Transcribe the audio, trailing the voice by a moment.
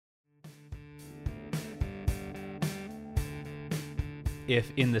if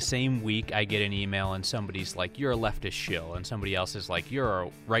in the same week I get an email and somebody's like, you're a leftist shill, and somebody else is like, you're a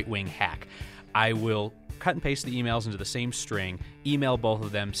right-wing hack, I will cut and paste the emails into the same string, email both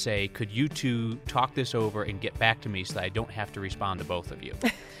of them, say, could you two talk this over and get back to me so that I don't have to respond to both of you?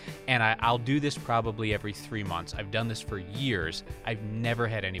 And I'll do this probably every 3 months. I've done this for years. I've never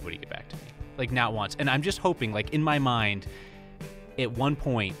had anybody get back to me. Like, not once. And I'm just hoping, like, in my mind, at one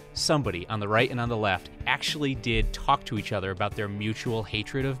point, somebody on the right and on the left actually did talk to each other about their mutual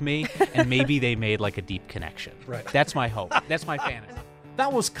hatred of me, and maybe they made, like, a deep connection. Right. That's my hope. That's my fantasy.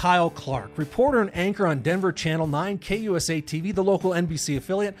 That was Kyle Clark, reporter and anchor on Denver Channel 9, KUSA TV, the local NBC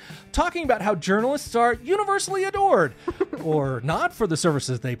affiliate, talking about how journalists are universally adored, or not, for the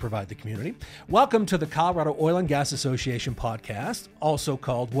services they provide the community. Welcome to the Colorado Oil and Gas Association podcast, also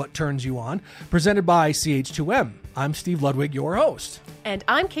called What Turns You On, presented by CH2M. I'm Steve Ludwig, your host. And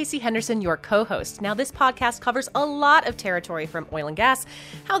I'm Casey Henderson, your co-host. Now, this podcast covers a lot of territory, from oil and gas,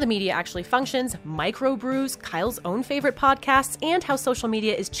 how the media actually functions, microbrews, Kyle's own favorite podcasts, and how social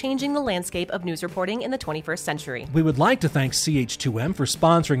media is changing the landscape of news reporting in the 21st century. We would like to thank CH2M for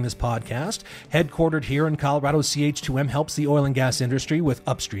sponsoring this podcast. Headquartered here in Colorado, CH2M helps the oil and gas industry with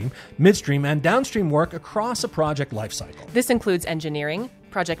upstream, midstream, and downstream work across a project lifecycle. This includes engineering,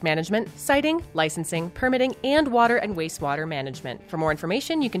 project management, siting, licensing, permitting, and water and wastewater management. For more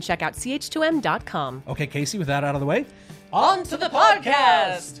information, you can check out ch2m.com. Okay, Casey, with that out of the way, On to the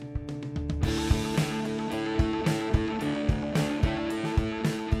podcast!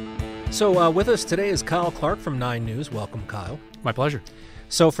 So with us today is Kyle Clark from 9 News. Welcome, Kyle. My pleasure.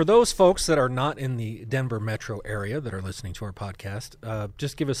 So for those folks that are not in the Denver metro area that are listening to our podcast,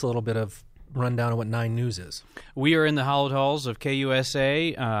 just give us a little bit of rundown of what 9 News is. We are in the hallowed halls of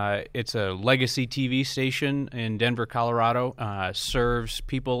KUSA. It's a legacy TV station in Denver, Colorado. Serves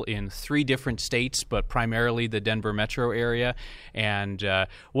people in 3 different states, but primarily the Denver metro area. And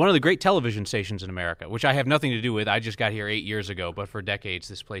one of the great television stations in America, which I have nothing to do with. I just got here 8 years ago, but for decades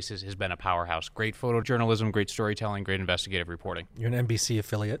this place has been a powerhouse. Great photojournalism, great storytelling, great investigative reporting. You're an NBC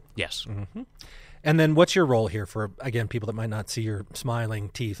affiliate. Yes. Mm-hmm. And then what's your role here for, again, people that might not see your smiling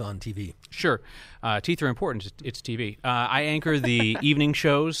teeth on TV? Sure. Teeth are important. It's TV. I anchor the evening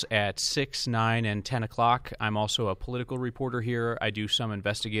shows at 6, 9, and 10 o'clock. I'm also a political reporter here. I do some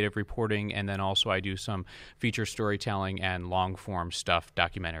investigative reporting, and then also I do some feature storytelling and long-form stuff,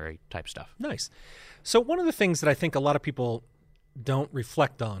 documentary-type stuff. Nice. So one of the things that I think a lot of people don't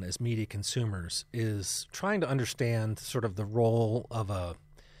reflect on as media consumers is trying to understand sort of the role of a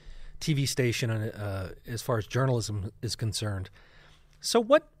TV station as far as journalism is concerned. So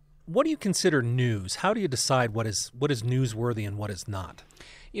what do you consider news? How do you decide what is newsworthy and what is not?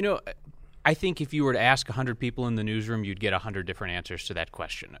 You know, I think if you were to ask 100 people in the newsroom, you'd get 100 different answers to that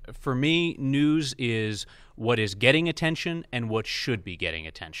question. For me, news is what is getting attention and what should be getting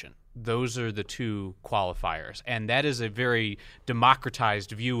attention. Those are the 2 qualifiers, and that is a very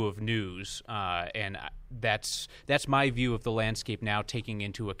democratized view of news, and that's my view of the landscape now, taking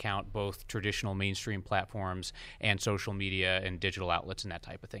into account both traditional mainstream platforms and social media and digital outlets and that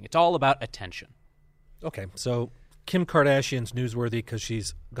type of thing. It's all about attention. Okay, so Kim Kardashian's newsworthy because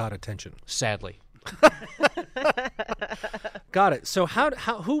she's got attention. Sadly. Got it. So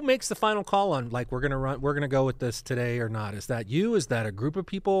who makes the final call on, like, we're gonna go with this today or not? Is that you? Is that a group of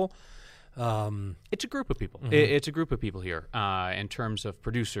people? It's a group of people. Mm-hmm. It's a group of people here in terms of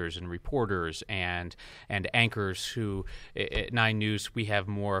producers and reporters and anchors who, at 9 News, we have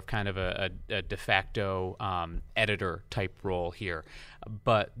more of kind of a de facto editor type role here.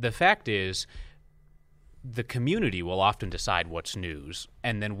 But the fact is, the community will often decide what's news,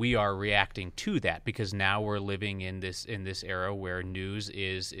 and then we are reacting to that because now we're living in this era where news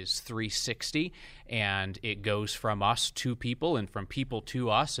is 360, and it goes from us to people and from people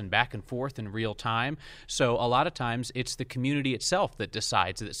to us and back and forth in real time. So a lot of times it's the community itself that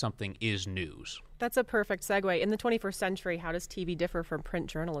decides that something is news. That's a perfect segue. In the 21st century, how does TV differ from print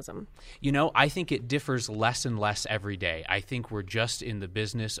journalism? You know, I think it differs less and less every day. I think we're just in the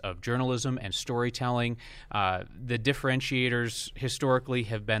business of journalism and storytelling. The differentiators historically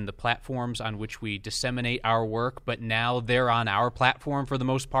have been the platforms on which we disseminate our work, but now they're on our platform for the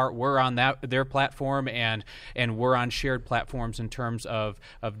most part. We're on their platform, and we're on shared platforms in terms of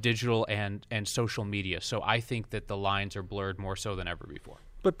digital and social media. So I think that the lines are blurred more so than ever before.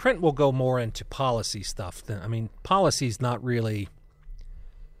 But print will go more into policy stuff. Policy's not really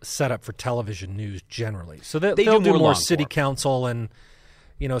set up for television news generally. So they'll do more city council and,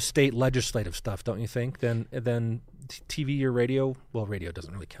 state legislative stuff, don't you think, than TV or radio? Well, radio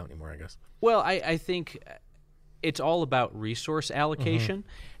doesn't really count anymore, I guess. Well, I think it's all about resource allocation.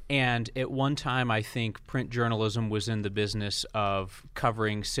 Mm-hmm. And at one time, I think print journalism was in the business of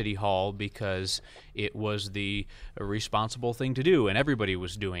covering City Hall because it was the responsible thing to do, and everybody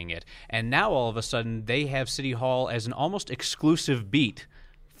was doing it. And now, all of a sudden, they have City Hall as an almost exclusive beat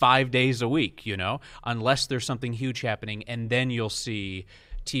 5 days a week, unless there's something huge happening, and then you'll see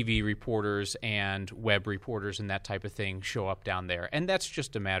TV reporters and web reporters and that type of thing show up down there. And that's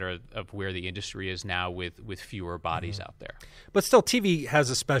just a matter of where the industry is now with fewer bodies out there. But still, TV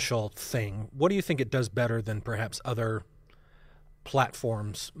has a special thing. What do you think it does better than perhaps other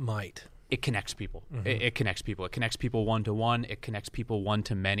platforms might? It connects people. It connects people. It connects people one-to-one. It connects people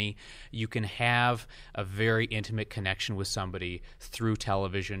one-to-many. You can have a very intimate connection with somebody through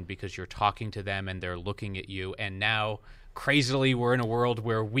television because you're talking to them and they're looking at you. And now, crazily, we're in a world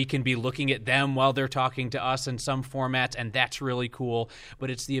where we can be looking at them while they're talking to us in some formats, and that's really cool. But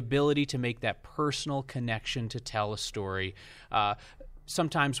it's the ability to make that personal connection to tell a story,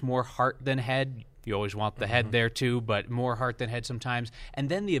 sometimes more heart than head. You always want the head there too, but more heart than head sometimes. And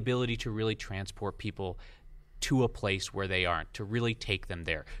then the ability to really transport people to a place where they aren't, to really take them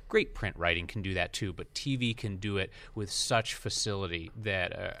there. Great print writing can do that too, but TV can do it with such facility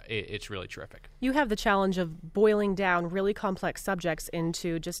that it's really terrific. You have the challenge of boiling down really complex subjects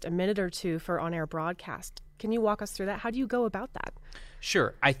into just a minute or two for on-air broadcast. Can you walk us through that? How do you go about that?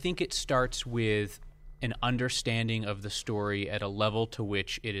 Sure. I think it starts with an understanding of the story at a level to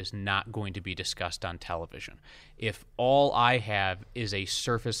which it is not going to be discussed on television. If all I have is a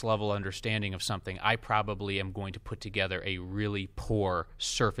surface level understanding of something, I probably am going to put together a really poor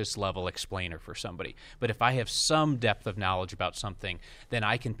surface level explainer for somebody. But if I have some depth of knowledge about something, then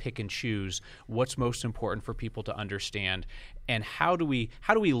I can pick and choose what's most important for people to understand, and how do we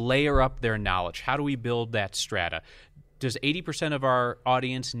layer up their knowledge? How do we build that strata? Does 80% of our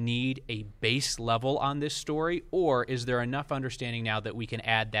audience need a base level on this story, or is there enough understanding now that we can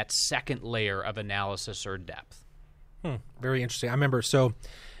add that second layer of analysis or depth? Very interesting. I remember, so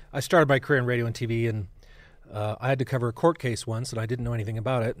I started my career in radio and TV, and I had to cover a court case once, and I didn't know anything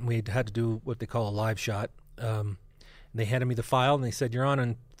about it, and we had to do what they call a live shot. They handed me the file, and they said, "You're on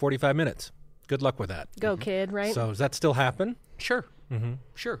in 45 minutes. Good luck with that." Go, kid, right? So does that still happen? Sure.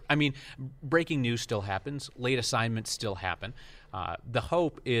 Sure. I mean, breaking news still happens. Late assignments still happen. The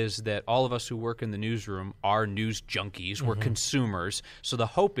hope is that all of us who work in the newsroom are news junkies. We're consumers. So the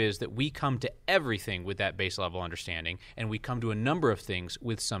hope is that we come to everything with that base level understanding, and we come to a number of things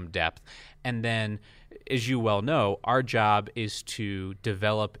with some depth. And then, as you well know, our job is to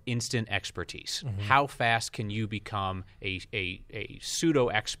develop instant expertise. How fast can you become a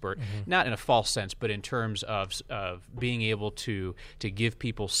pseudo-expert, not in a false sense, but in terms of being able to give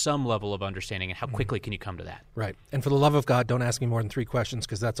people some level of understanding, and how quickly can you come to that? Right. And for the love of God, don't ask me more than 3 questions,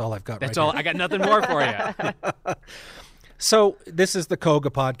 because that's all I've got That's right all. now. I got nothing more for you. So this is the KOGA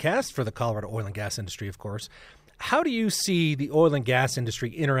podcast for the Colorado oil and gas industry, of course. How do you see the oil and gas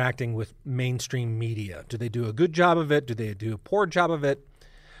industry interacting with mainstream media? Do they do a good job of it? Do they do a poor job of it?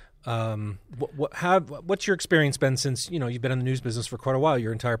 What's your experience been since you've been in the news business for quite a while,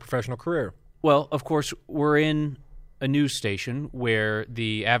 your entire professional career? Well, of course, we're in a news station where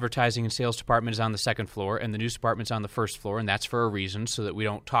the advertising and sales department is on the second floor and the news department's on the first floor, and that's for a reason, so that we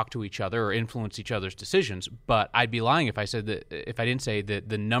don't talk to each other or influence each other's decisions. But I'd be lying if I didn't say that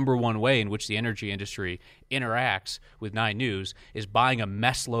the number one way in which the energy industry interacts with 9 News is buying a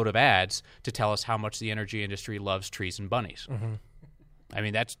mess load of ads to tell us how much the energy industry loves trees and bunnies. I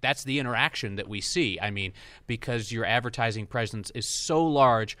mean, that's the interaction that we see. I mean, because your advertising presence is so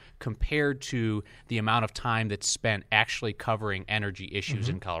large compared to the amount of time that's spent actually covering energy issues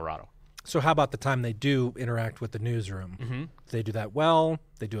in Colorado. So how about the time they do interact with the newsroom? Do they do that well?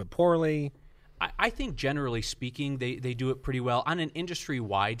 They do it poorly? I think generally speaking, they do it pretty well on an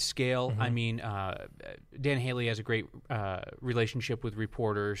industry-wide scale. I mean, Dan Haley has a great relationship with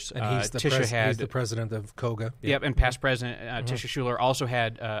reporters. And he's the president of KOGA. Yep, and past president Tisha Schuler also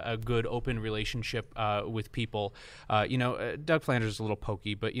had a good open relationship with people. Doug Flanders is a little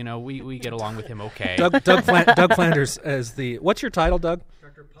pokey, but we get along with him okay. Doug Flanders is what's your title, Doug?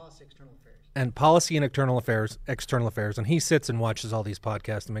 Director of Policy, External Affairs. And Policy and External Affairs, and he sits and watches all these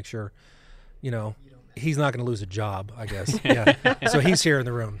podcasts to make sure. He's not going to lose a job, I guess. Yeah. So he's here in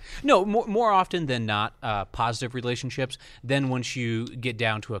the room. No, more often than not, positive relationships. Then once you get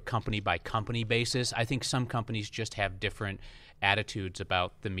down to a company-by-company basis, I think some companies just have different attitudes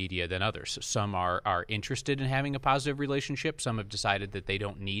about the media than others. Some are interested in having a positive relationship. Some have decided that they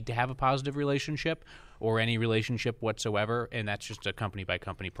don't need to have a positive relationship or any relationship whatsoever, and that's just a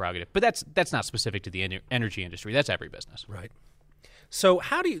company-by-company prerogative. But that's not specific to the energy industry. That's every business. Right. So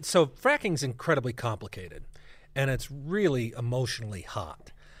fracking's incredibly complicated, and it's really emotionally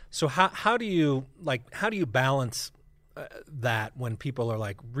hot. So how do you balance that when people are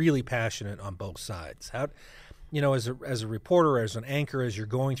like really passionate on both sides? How, as a reporter, as an anchor, as you're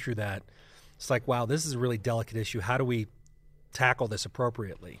going through that, it's like, wow, this is a really delicate issue. How do we tackle this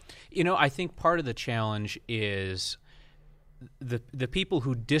appropriately? I think part of the challenge is the people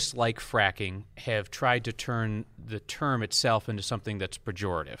who dislike fracking have tried to turn the term itself into something that's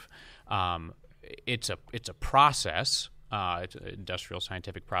pejorative. It's a process. It's an industrial,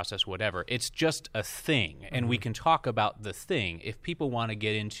 scientific process, whatever. It's just a thing, and we can talk about the thing. If people want to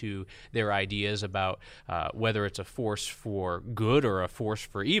get into their ideas about whether it's a force for good or a force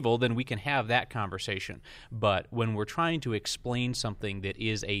for evil, then we can have that conversation. But when we're trying to explain something that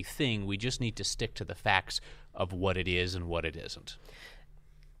is a thing, we just need to stick to the facts of what it is and what it isn't.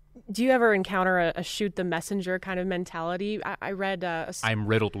 Do you ever encounter a shoot the messenger kind of mentality? I read... I'm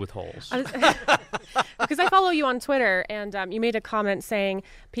riddled with holes. Because I follow you on Twitter, and you made a comment saying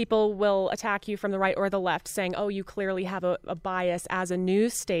people will attack you from the right or the left, saying, oh, you clearly have a bias as a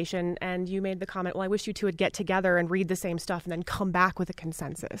news station. And you made the comment, well, I wish you two would get together and read the same stuff and then come back with a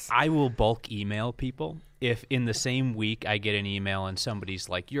consensus. I will bulk email people. If in the same week I get an email and somebody's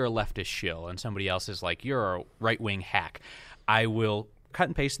like, you're a leftist shill, and somebody else is like, you're a right-wing hack, I will cut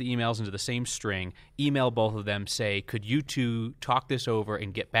and paste the emails into the same string, email both of them, say, could you two talk this over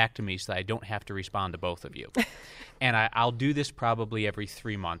and get back to me so that I don't have to respond to both of you? And I'll do this probably every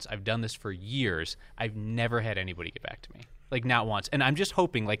 3 months. I've done this for years. I've never had anybody get back to me, like not once. And I'm just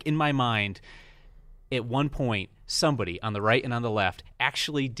hoping, like in my mind, at one point, somebody on the right and on the left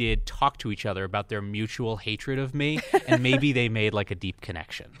actually did talk to each other about their mutual hatred of me, and maybe they made like a deep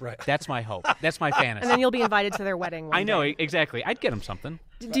connection. Right. That's my hope. That's my fantasy. And then you'll be invited to their wedding one I know, day. exactly. I'd get them something.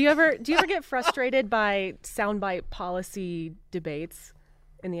 Do you ever get frustrated by soundbite policy debates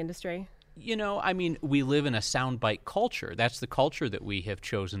in the industry? We live in a soundbite culture. That's the culture that we have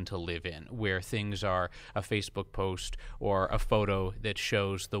chosen to live in, where things are a Facebook post or a photo that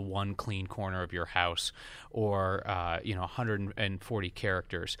shows the one clean corner of your house or, 140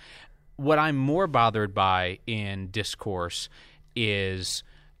 characters. What I'm more bothered by in discourse is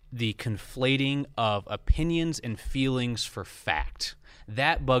the conflating of opinions and feelings for fact.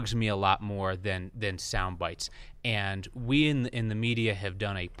 That bugs me a lot more than sound bites. And we in the media have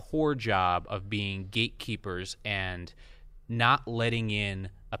done a poor job of being gatekeepers and not letting in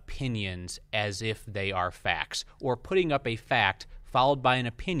opinions as if they are facts, or putting up a fact followed by an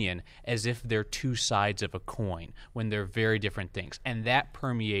opinion as if they're two sides of a coin when they're very different things. And that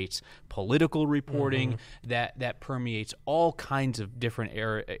permeates political reporting, that permeates all kinds of different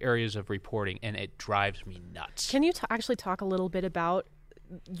areas of reporting, and it drives me nuts. Can you actually talk a little bit about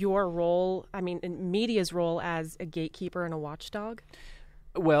your role, in media's role as a gatekeeper and a watchdog?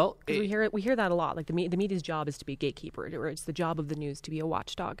 Well, we hear that a lot. Like the media's job is to be a gatekeeper, or it's the job of the news to be a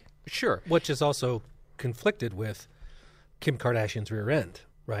watchdog. Sure. Which is also conflicted with Kim Kardashian's rear end,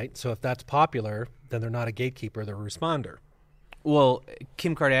 right? So if that's popular, then they're not a gatekeeper, they're a responder. Well,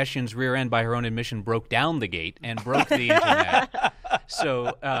 Kim Kardashian's rear end, by her own admission, broke down the gate and broke the internet.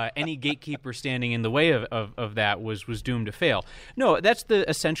 So any gatekeeper standing in the way of that was doomed to fail. No, that's the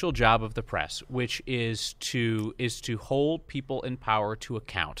essential job of the press, which is to hold people in power to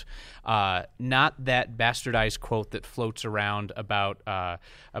account. Not that bastardized quote that floats around about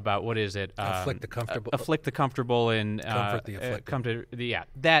what is it? Afflict the comfortable. Afflict the comfortable and comfort the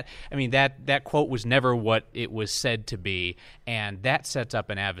afflicted. That quote was never what it was said to be, and that sets up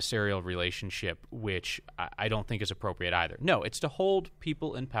an adversarial relationship, which I don't think is appropriate either. No, it's to hold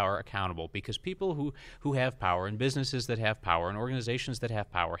people in power accountable, because people who have power, and businesses that have power, and organizations that have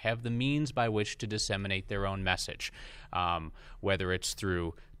power have the means by which to disseminate their own message, whether it's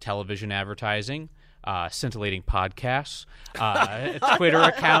through television advertising, scintillating podcasts, Twitter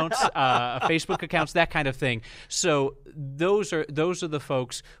accounts, Facebook accounts, that kind of thing. So those are the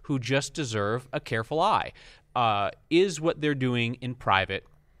folks who just deserve a careful eye. Is what they're doing in private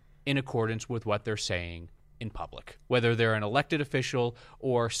in accordance with what they're saying in public, whether they're an elected official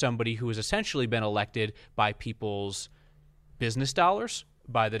or somebody who has essentially been elected by people's business dollars,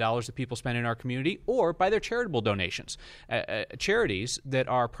 by the dollars that people spend in our community, or by their charitable donations. Charities that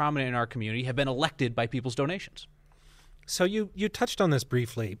are prominent in our community have been elected by people's donations. So you touched on this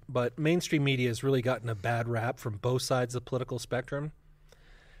briefly, but mainstream media has really gotten a bad rap from both sides of the political spectrum,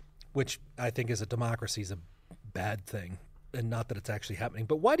 which I think as a democracy is a bad thing, and not that it's actually happening.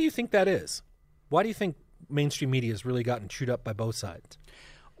 But why do you think that is? Why do you think mainstream media has really gotten chewed up by both sides?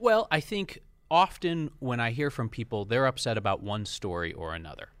 Well, I think often when I hear from people, they're upset about one story or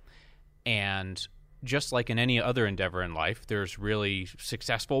another. And just like in any other endeavor in life, there's really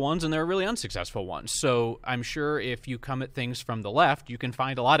successful ones and there are really unsuccessful ones. So I'm sure if you come at things from the left, you can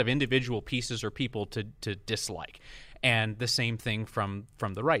find a lot of individual pieces or people to dislike. And the same thing from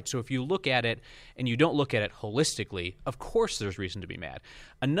the right. So if you look at it and you don't look at it holistically, of course there's reason to be mad.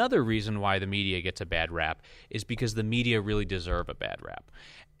 Another reason why the media gets a bad rap is because the media really deserve a bad rap.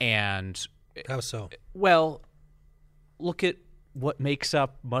 And how so? Well, look at what makes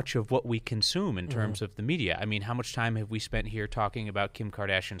up much of what we consume in terms of the media. I mean, how much time have we spent here talking about Kim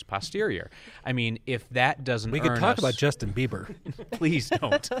Kardashian's posterior? I mean, if that doesn't we earn could talk us, about Justin Bieber. Please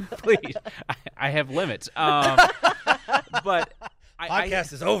don't. Please. I have limits. But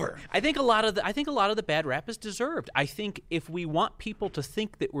Podcast is over. I think a lot of the bad rap is deserved. I think if we want people to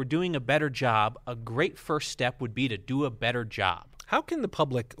think that we're doing a better job, a great first step would be to do a better job. How can the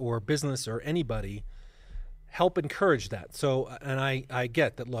public or business or anybody help encourage that? So, and I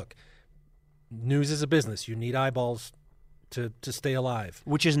get that, look, news is a business. You need eyeballs to stay alive.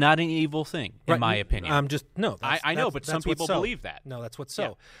 Which is not an evil thing, in my opinion. I know, but some people believe that. No, that's what's so.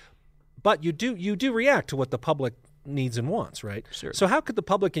 Yeah. But you do react to what the public needs and wants, right? Sure. So how could the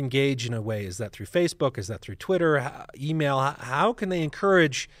public engage in a way? Is that through Facebook? Is that through Twitter? Email? How can they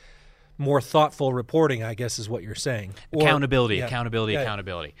encourage more thoughtful reporting, I guess is what you're saying? Accountability.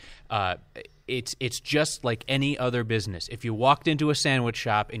 It's just like any other business. If you walked into a sandwich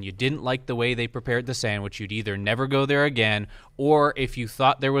shop and you didn't like the way they prepared the sandwich, you'd either never go there again, or if you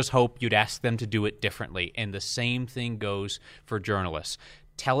thought there was hope, you'd ask them to do it differently. And the same thing goes for journalists.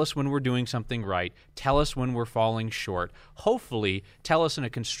 Tell us when we're doing something right. Tell us when we're falling short. Hopefully, tell us in a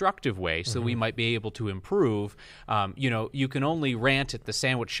constructive way so we might be able to improve. You can only rant at the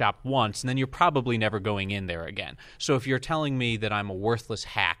sandwich shop once, and then you're probably never going in there again. So if you're telling me that I'm a worthless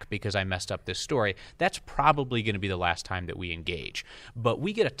hack because I messed up this story, that's probably going to be the last time that we engage. But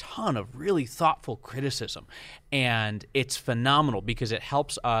we get a ton of really thoughtful criticism, and it's phenomenal because it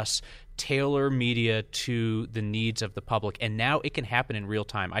helps us tailor media to the needs of the public. And now it can happen in real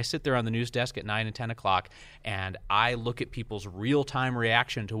time. I sit there on the news desk at 9 and 10 o'clock, and I look at people's real-time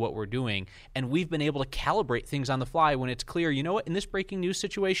reaction to what we're doing, and we've been able to calibrate things on the fly when it's clear, you know what, in this breaking news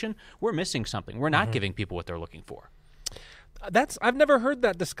situation, we're missing something. We're not giving people what they're looking for. I've never heard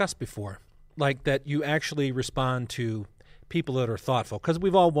that discussed before, like that you actually respond to people that are thoughtful, because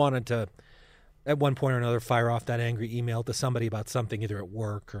we've all wanted to, at one point or another, fire off that angry email to somebody about something either at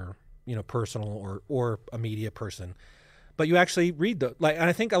work or personal or a media person. But you actually read and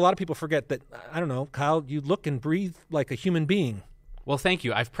I think a lot of people forget that, I don't know, Kyle, you look and breathe like a human being. Well, thank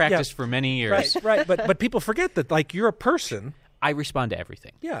you. I've practiced for many years. Right. But people forget that, like, you're a person. I respond to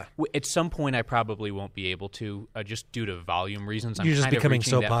everything. Yeah. At some point, I probably won't be able to, just due to volume reasons. You're just becoming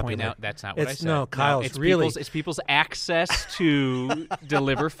so popular. Point out. That's not what I said. No, Kyle, it's people's access to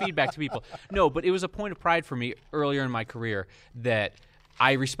deliver feedback to people. No, but it was a point of pride for me earlier in my career that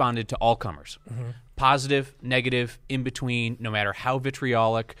I responded to all comers, positive, negative, in between, no matter how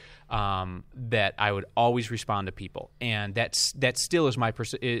vitriolic, that I would always respond to people, and that still is my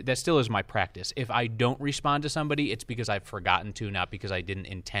practice. If I don't respond to somebody, it's because I've forgotten to, not because I didn't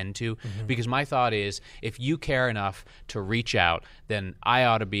intend to. Because my thought is, if you care enough to reach out, then I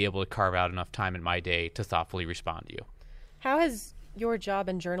ought to be able to carve out enough time in my day to thoughtfully respond to you. How has your job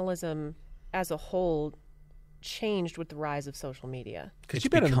in journalism as a whole changed with the rise of social media? It's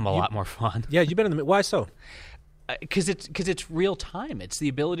become a lot more fun. Yeah, you've been in the. Why so? Because it's real time. It's the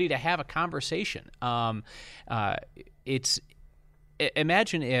ability to have a conversation.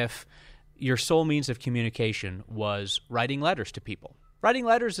 Imagine if your sole means of communication was writing letters to people. Writing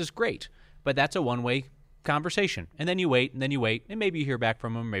letters is great, but that's a one-way conversation. And then you wait, and maybe you hear back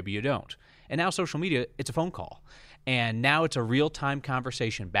from them, maybe you don't. And now social media, it's a phone call. And now it's a real-time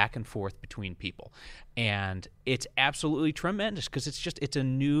conversation back and forth between people. And it's absolutely tremendous because it's a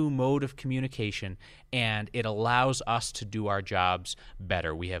new mode of communication, and it allows us to do our jobs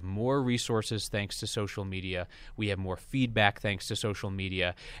better. We have more resources thanks to social media. We have more feedback thanks to social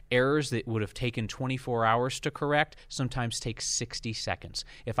media. Errors that would have taken 24 hours to correct sometimes take 60 seconds.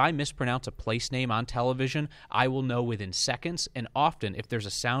 If I mispronounce a place name on television, I will know within seconds. And often, if there's a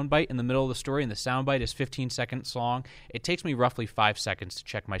soundbite in the middle of the story and the soundbite is 15 seconds long, it takes me roughly 5 seconds to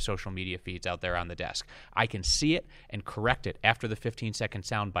check my social media feeds out there on the desk. I can see it and correct it after the 15-second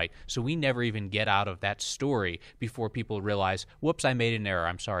soundbite, so we never even get out of that story before people realize, whoops, I made an error.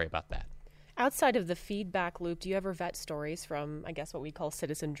 I'm sorry about that. Outside of the feedback loop, do you ever vet stories from, I guess, what we call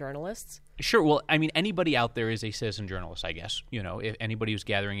citizen journalists? Sure. Well, I mean, anybody out there is a citizen journalist, I guess, if anybody who's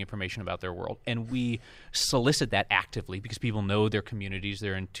gathering information about their world. And we solicit that actively because people know their communities,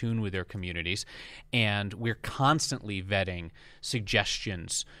 they're in tune with their communities, and we're constantly vetting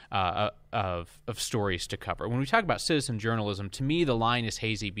suggestions of stories to cover. When we talk about citizen journalism, to me, the line is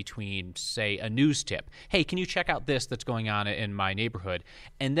hazy between, say, a news tip. Hey, can you check out this that's going on in my neighborhood?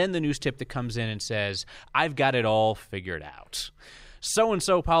 And then the news tip that comes in and says, I've got it all figured out.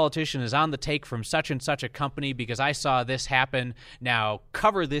 So-and-so politician is on the take from such and such a company because I saw this happen. Now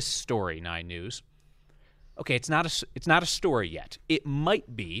cover this story, 9 News. Okay, it's not a story yet. It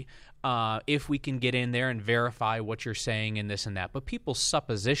might be if we can get in there and verify what you're saying and this and that. But people's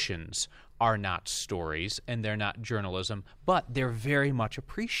suppositions are not stories and they're not journalism, but they're very much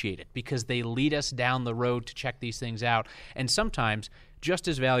appreciated because they lead us down the road to check these things out. And sometimes just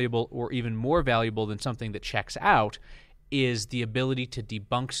as valuable or even more valuable than something that checks out is the ability to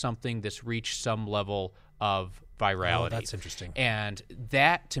debunk something that's reached some level of virality. Oh, that's interesting. And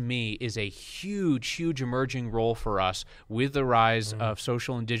that, to me, is a huge, huge emerging role for us with the rise of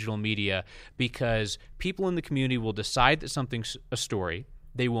social and digital media, because people in the community will decide that something's a story.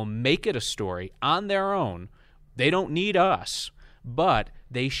 They will make it a story on their own. They don't need us. But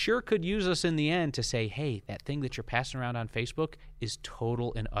they sure could use us in the end to say, hey, that thing that you're passing around on Facebook is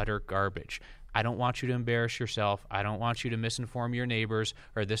total and utter garbage. I don't want you to embarrass yourself. I don't want you to misinform your neighbors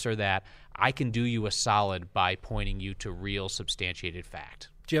or this or that. I can do you a solid by pointing you to real substantiated fact.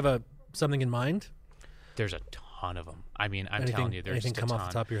 Do you have something in mind? There's a ton of them. I mean, I'm telling you, there's anything just a come ton. off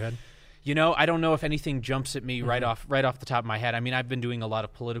the top of your head? I don't know if anything jumps at me right off the top of my head. I mean, I've been doing a lot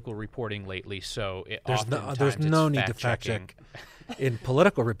of political reporting lately, so there's no need to fact check in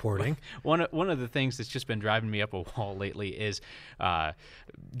political reporting. One of the things that's just been driving me up a wall lately is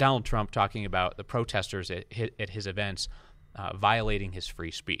Donald Trump talking about the protesters at his events violating his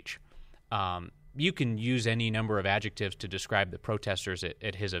free speech. You can use any number of adjectives to describe the protesters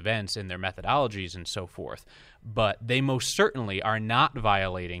at his events and their methodologies and so forth, but they most certainly are not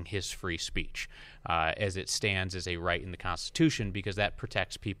violating his free speech as it stands as a right in the Constitution, because that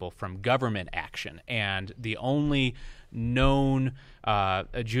protects people from government action. And the only known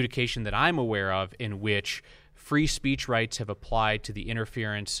adjudication that I'm aware of in which free speech rights have applied to the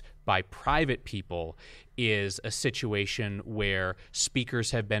interference by private people is a situation where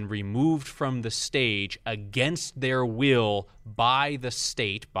speakers have been removed from the stage against their will by the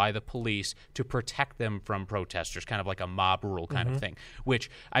state, by the police, to protect them from protesters, kind of like a mob rule kind of thing, which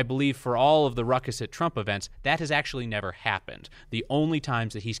I believe for all of the ruckus at Trump events, that has actually never happened. The only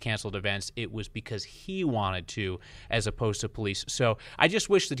times that he's canceled events, it was because he wanted to, as opposed to police. So I just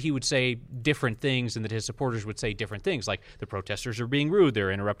wish that he would say different things and that his supporters would say different things, like the protesters are being rude,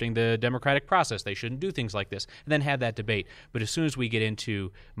 they're interrupting the democratic process, they shouldn't do things like this, and then have that debate. But as soon as we get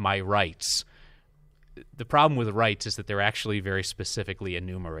into my rights, the problem with rights is that they're actually very specifically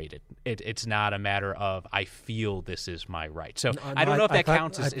enumerated. It's not a matter of I feel this is my right. So I don't know if that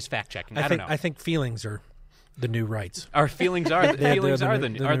counts as fact-checking. I don't know. I think feelings are the new rights. Our feelings are the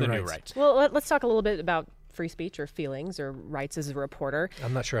new rights. Well, let's talk a little bit about free speech or feelings or rights as a reporter.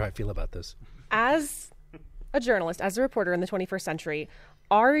 I'm not sure how I feel about this. As a journalist, as a reporter in the 21st century,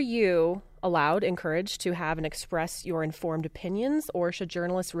 are you allowed, encouraged to have and express your informed opinions, or should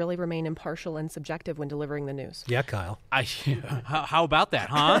journalists really remain impartial and subjective when delivering the news? Yeah, Kyle. How about that,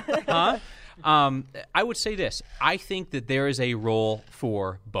 huh? I would say this. I think that there is a role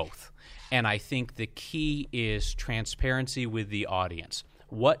for both. And I think the key is transparency with the audience.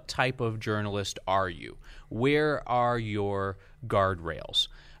 What type of journalist are you? Where are your guardrails?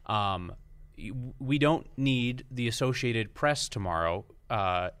 We don't need the Associated Press tomorrow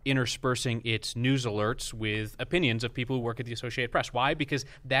interspersing its news alerts with opinions of people who work at the Associated Press. Why? Because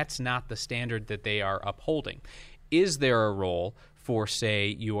that's not the standard that they are upholding. Is there a role for, say,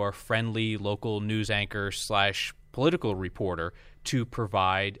 your friendly local news anchor / political reporter to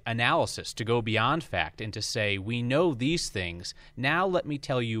provide analysis, to go beyond fact and to say, we know these things, now let me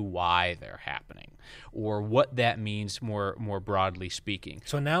tell you why they're happening, or what that means more broadly speaking.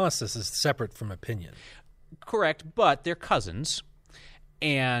 So analysis is separate from opinion. Correct, but they're cousins.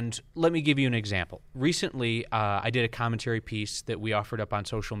 And let me give you an example. Recently, I did a commentary piece that we offered up on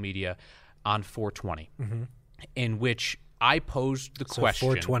social media on 420, in which I posed the question.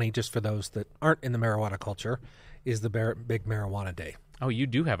 420, just for those that aren't in the marijuana culture, is the big marijuana day. Oh, you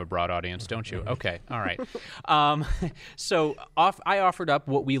do have a broad audience, don't you? Okay, all right. So I offered up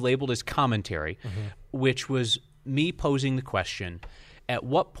what we labeled as commentary, which was me posing the question at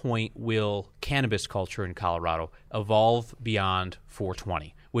what point will cannabis culture in Colorado evolve beyond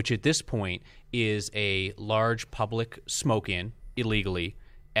 420, which at this point is a large public smoke-in illegally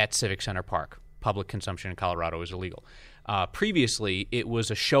at Civic Center Park. Public consumption in Colorado is illegal. Previously, it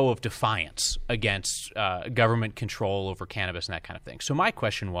was a show of defiance against government control over cannabis and that kind of thing. So my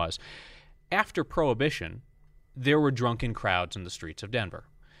question was, after Prohibition, there were drunken crowds in the streets of Denver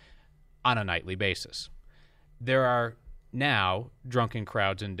on a nightly basis. There are now drunken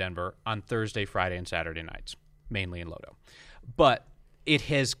crowds in Denver on Thursday, Friday, and Saturday nights, mainly in Lodo. But it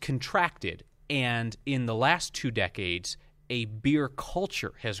has contracted, and in the last 2 decades, a beer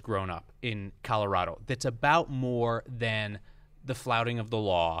culture has grown up in Colorado that's about more than the flouting of the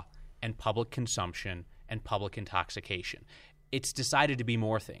law and public consumption and public intoxication. It's decided to be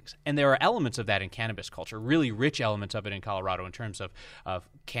more things. And there are elements of that in cannabis culture, really rich elements of it in Colorado in terms of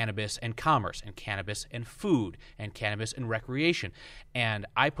cannabis and commerce and cannabis and food and cannabis and recreation. And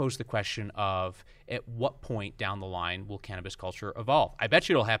I pose the question of, at what point down the line will cannabis culture evolve? I bet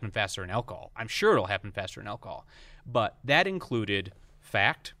you it'll happen faster than alcohol. I'm sure it'll happen faster than alcohol. But that included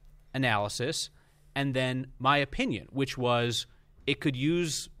fact, analysis, and then my opinion, which was it could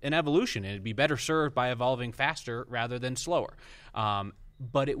use an evolution and it'd be better served by evolving faster rather than slower.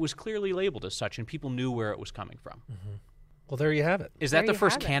 But it was clearly labeled as such, and people knew where it was coming from. Mm-hmm. Well, there you have it. Is that the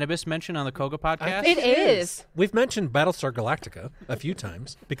first cannabis mention on the Koga podcast? It is. We've mentioned Battlestar Galactica a few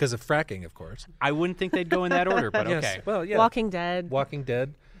times because of fracking, of course. I wouldn't think they'd go in that order, but Yes. okay. Well, yeah. Walking Dead.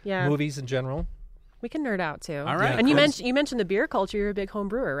 Yeah. Movies in general. We can nerd out too. All right. And you mentioned the beer culture. You're a big home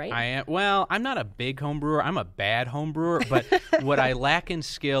brewer, right? I am. Well, I'm not a big home brewer. I'm a bad home brewer. But what I lack in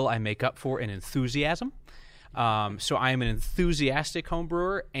skill, I make up for in enthusiasm. So I am an enthusiastic home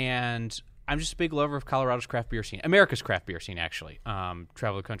brewer, and I'm just a big lover of Colorado's craft beer scene, America's craft beer scene, actually.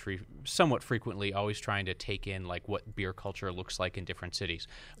 Travel the country somewhat frequently, always trying to take in like what beer culture looks like in different cities.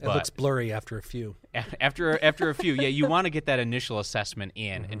 It looks blurry after a few. After a few, yeah, you want to get that initial assessment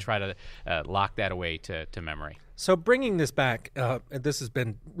in and try to lock that away to memory. So bringing this back, this has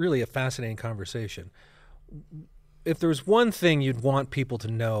been really a fascinating conversation. If there's one thing you'd want people to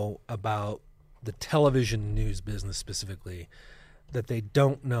know about the television news business specifically that they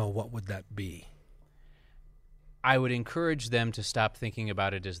don't know, what would that be? I would encourage them to stop thinking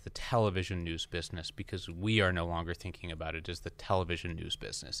about it as the television news business, because we are no longer thinking about it as the television news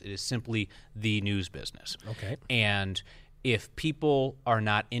business. It is simply the news business. Okay. And if people are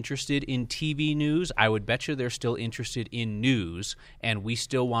not interested in TV news, I would bet you they're still interested in news, and we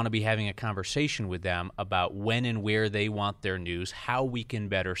still want to be having a conversation with them about when and where they want their news, how we can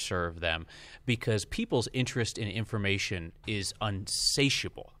better serve them, because people's interest in information is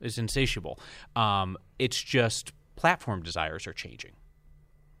insatiable. It's just platform desires are changing.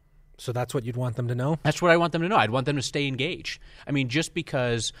 So that's what you'd want them to know? That's what I want them to know. I'd want them to stay engaged. I mean, just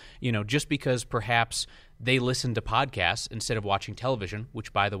because perhaps they listen to podcasts instead of watching television,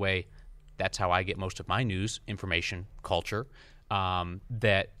 which, by the way, that's how I get most of my news, information, culture,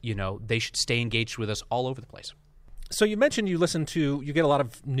 that, they should stay engaged with us all over the place. So you mentioned you get a lot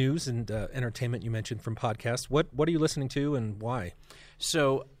of news and entertainment you mentioned from podcasts. What are you listening to and why?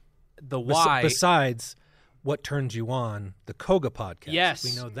 So the why... Besides what turns you on, the Koga podcast. Yes.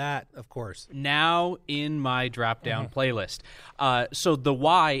 We know that, of course. Now in my drop-down playlist. So the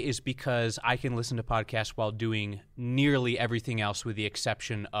why is because I can listen to podcasts while doing nearly everything else with the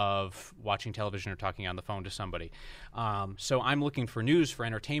exception of watching television or talking on the phone to somebody. So I'm looking for news, for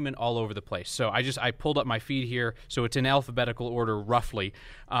entertainment all over the place. So I pulled up my feed here. So it's in alphabetical order, roughly.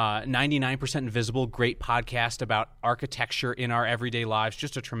 99% Invisible, great podcast about architecture in our everyday lives.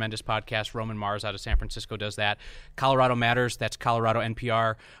 Just a tremendous podcast. Roman Mars out of San Francisco does that. Colorado Matters, that's Colorado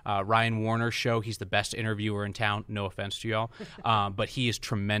NPR. Ryan Warner's show, he's the best interviewer in town. No offense to y'all. But he is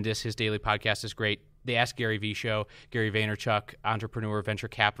tremendous. His daily podcast is great. The Ask Gary V show, Gary Vaynerchuk, entrepreneur, venture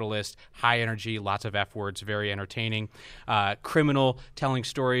capitalist, high energy, lots of F words, very entertaining. Criminal, telling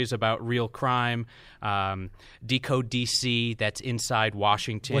stories about real crime. Decode DC, that's Inside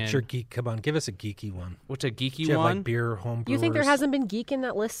Washington. What's your geek? Come on, give us a geeky one. What's a geeky Do you have, one? like beer home brewers? You think there hasn't been geek in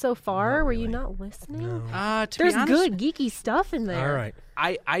that list so far? Not Were really. you not listening? No. There's good geeky stuff in there. All right.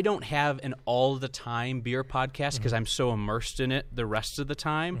 I don't have an all-the-time beer podcast because I'm so immersed in it the rest of the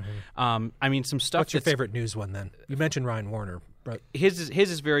time. I mean, some stuff What's your favorite news one then? You mentioned Ryan Warner. His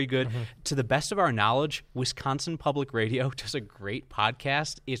is very good. To the best of our knowledge, Wisconsin Public Radio does a great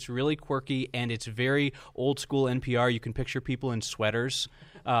podcast. It's really quirky, and it's very old school NPR. You can picture people in sweaters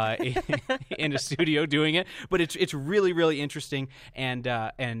in a studio doing it, but it's really, really interesting. And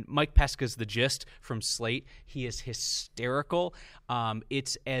Mike Pesca's The Gist from Slate. He is hysterical.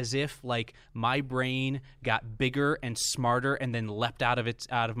 It's as if like my brain got bigger and smarter and then leapt out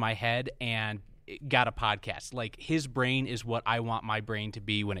of my head and got a podcast. Like, his brain is what I want my brain to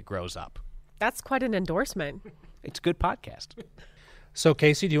be when it grows up. That's quite an endorsement. It's a good podcast. So,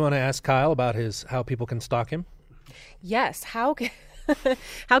 Casey, do you want to ask Kyle about how people can stalk him? Yes. How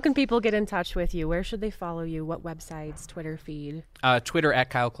can people get in touch with you? Where should they follow you? What websites? Twitter feed? Twitter at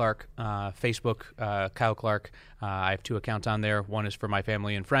Kyle Clark. Facebook, Kyle Clark. I have 2 accounts on there. One is for my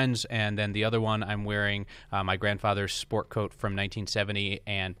family and friends, and then the other one I'm wearing my grandfather's sport coat from 1970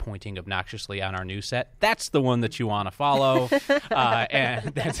 and pointing obnoxiously on our news set. That's the one that you want to follow, and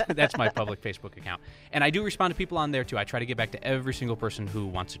that's my public Facebook account. And I do respond to people on there, too. I try to get back to every single person who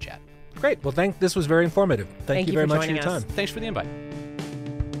wants to chat. Great. Well, this was very informative. Thank you very much for your time. Thanks for the invite.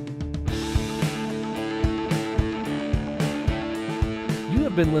 You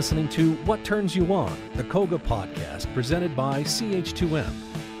have been listening to What Turns You On, the Koga podcast presented by CH2M.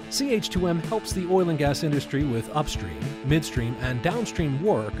 CH2M helps the oil and gas industry with upstream, midstream, and downstream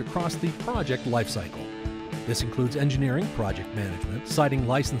work across the project lifecycle. This includes engineering, project management, siting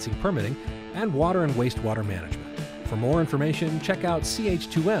licensing permitting, and water and wastewater management. For more information, check out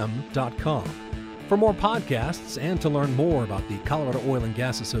ch2m.com. For more podcasts and to learn more about the Colorado Oil and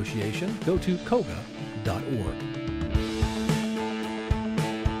Gas Association, go to koga.org.